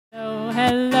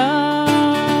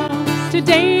hello.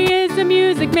 Today is a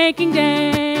music making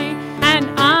day, and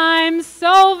I'm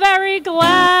so very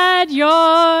glad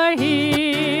you're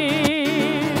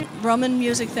here. Roman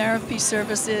Music Therapy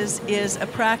Services is a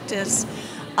practice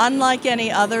unlike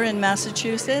any other in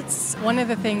Massachusetts. One of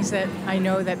the things that I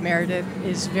know that Meredith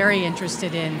is very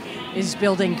interested in is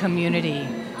building community,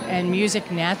 and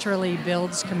music naturally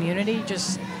builds community.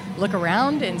 Just look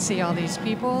around and see all these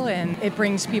people, and it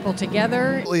brings people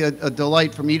together. Really a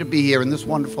delight for me to be here in this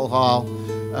wonderful hall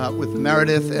with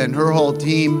Meredith and her whole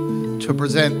team to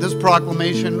present this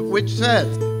proclamation, which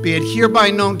says, "Be it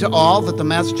hereby known to all that the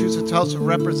Massachusetts House of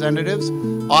Representatives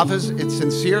offers its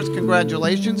sincerest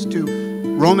congratulations to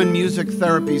Roman Music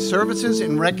Therapy Services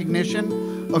in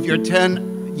recognition of your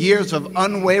 10 years of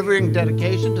unwavering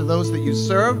dedication to those that you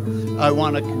serve." I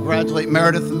want to congratulate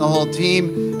Meredith and the whole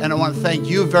team, and I want to thank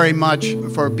you very much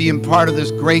for being part of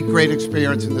this great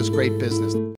experience in this great business.